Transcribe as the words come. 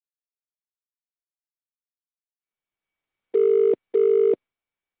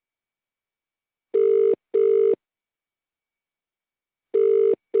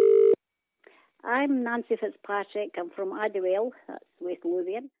I'm Nancy Fitzpatrick. I'm from Addiewell, that's West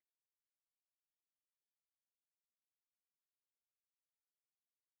Lothian.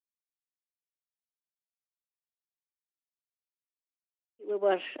 We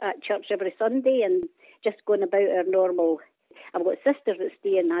were at church every Sunday and just going about our normal. I've got sisters that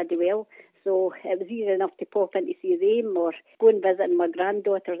stay in Addiewell, so it was easy enough to pop in to see them or go and visit my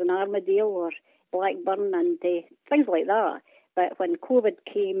granddaughters in Armadale or Blackburn and things like that. But when COVID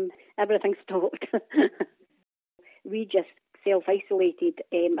came, everything stopped. We just self-isolated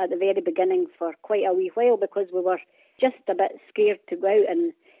at the very beginning for quite a wee while because we were just a bit scared to go out.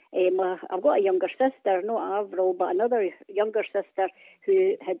 And I've got a younger sister, not Avril, but another younger sister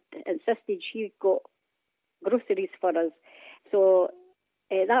who had insisted she got groceries for us. So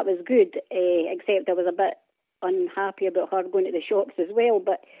that was good, except I was a bit unhappy about her going to the shops as well.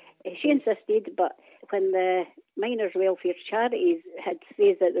 But she insisted, but when the Miners' Welfare Charities had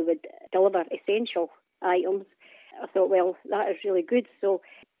said that they would deliver essential items, I thought, well, that is really good. So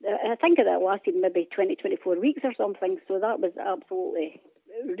I think that lasted maybe 20, 24 weeks or something. So that was absolutely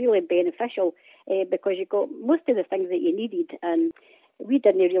really beneficial because you got most of the things that you needed, and we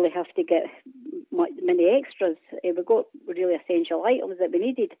didn't really have to get many extras. We got really essential items that we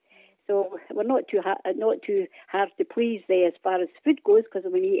needed. So we're not too hard to please as far as food goes because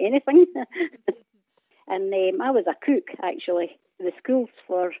we eat anything. And I was a cook, actually, in the schools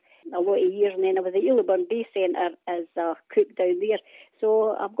for a lot of years, and then I was at Eilburn Day Centre as a cook down there.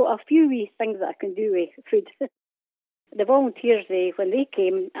 So I've got a few wee things that I can do with food. The volunteers, when they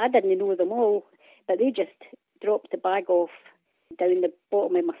came, I didn't know them all, but they just dropped the bag off down the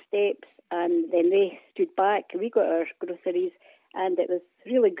bottom of my steps, and then they stood back. We got our groceries, and it was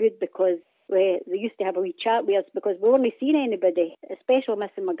really good because they used to have a wee chat with us because we weren't seeing anybody, especially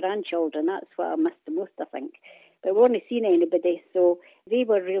missing my grandchildren. That's what I missed the most, I think. But we weren't seeing anybody, so they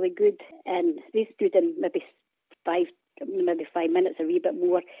were really good, and they stood in maybe 5 minutes, a wee bit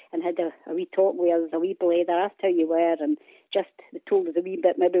more, and had a wee talk with us, a wee blather, asked how you were, and just told us a wee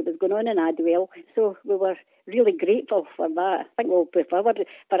bit maybe what was going on in Addiewell. So we were really grateful for that. I think we'll be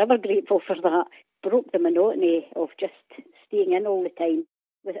forever grateful for that. Broke the monotony of just staying in all the time.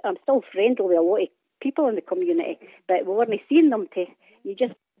 I'm still friendly with a lot of people in the community, but we weren't seeing them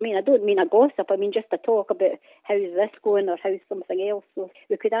I don't mean a gossip, I mean just a talk about how's this going or how's something else. So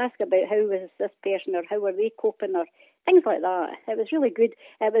we could ask about how was this person or how are they coping or things like that. It was really good.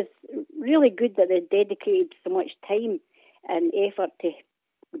 It was really good that they dedicated so much time and effort to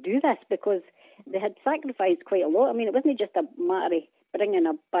do this because they had sacrificed quite a lot. I mean, it wasn't just a matter of bringing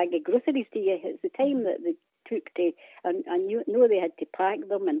a bag of groceries to you. It's the time that they took to, and you know they had to pack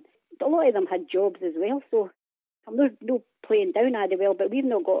them, and a lot of them had jobs as well. So I'm no playing down Addiewell, but we've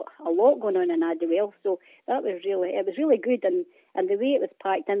not got a lot going on in Addiewell. So it was really good, and the way it was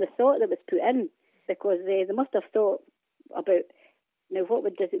packed and the thought that was put in, because they must have thought about, now what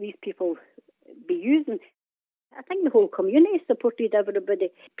would these people be using. I think the whole community supported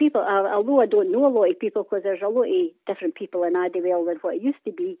everybody. People, although I don't know a lot of people because there's a lot of different people in Addiewell than what it used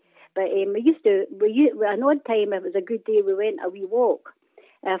to be, but an odd time, if it was a good day, we went a wee walk.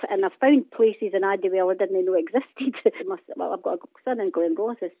 And I found places in Addiewell I didn't know existed. I've got a son in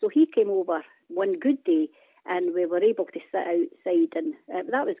Glenrothes, so he came over one good day and we were able to sit outside, and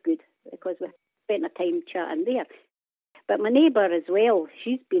that was good because we spent our time chatting there. But my neighbour as well,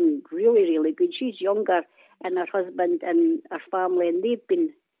 she's been really, really good. She's younger, and her husband and her family, and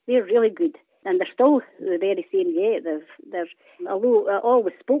they're really good. And they're still the very same yet. Although I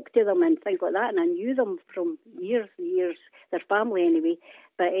always spoke to them and things like that, and I knew them from years, their family anyway.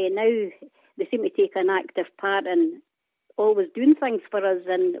 But now they seem to take an active part in always doing things for us,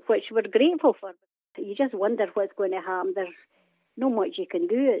 and which we're grateful for. You just wonder what's going to happen. There's not much you can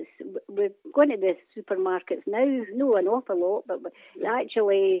do. We're going to the supermarkets now, no an awful lot, but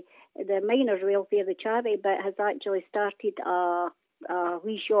actually the Miners' Welfare, the charity bit, has actually started a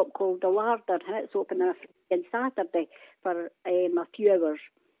wee shop called The Larder, and it's open on Saturday for a few hours.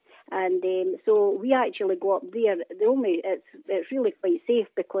 And so we actually go up there. It's really quite safe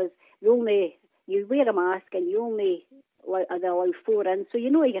because you wear a mask and they allow 4 in, so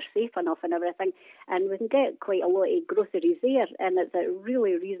you know you're safe enough and everything. And we can get quite a lot of groceries there, and it's at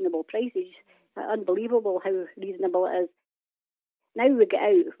really reasonable prices. Unbelievable how reasonable it is. Now we get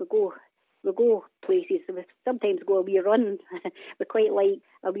out, we go places. We sometimes go a wee run. We quite like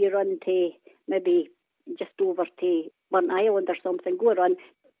a wee run to maybe just over to Burnt Island or something. Go a run.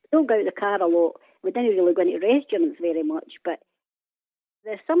 We don't go out the car a lot. We didn't really go into restaurants very much, but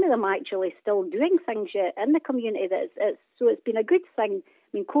there's some of them actually still doing things yet in the community. So it's been a good thing. I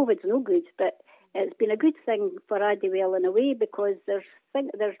mean, COVID's no good, but it's been a good thing for Addiewell in a way because there's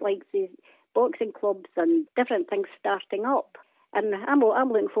like boxing clubs and different things starting up. And I'm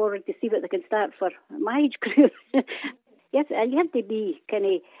looking forward to see what they can start for my age group. Yes, and you have to be kind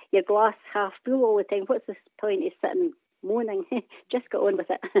of your glass half full all the time. What's the point of sitting moaning? Just get on with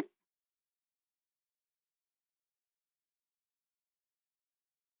it.